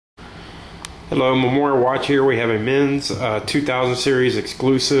Hello, Memorial Watch here. We have a men's 2000 series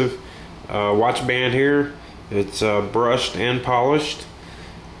exclusive watch band here. It's brushed and polished.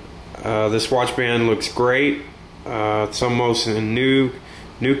 This watch band looks great. It's almost in new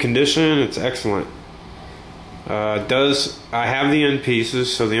condition. It's excellent. I have the end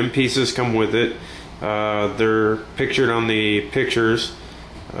pieces, so the end pieces come with it. They're pictured on the pictures.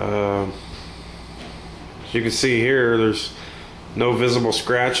 As you can see here, there's no visible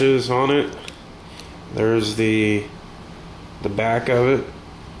scratches on it. There's the back of it.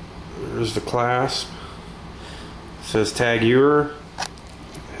 There's the clasp. It says tag Heuer.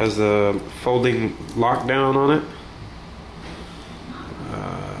 Has the folding lockdown on it.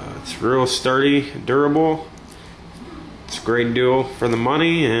 It's real sturdy, durable. It's a great deal for the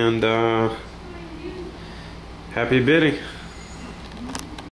money, and happy bidding.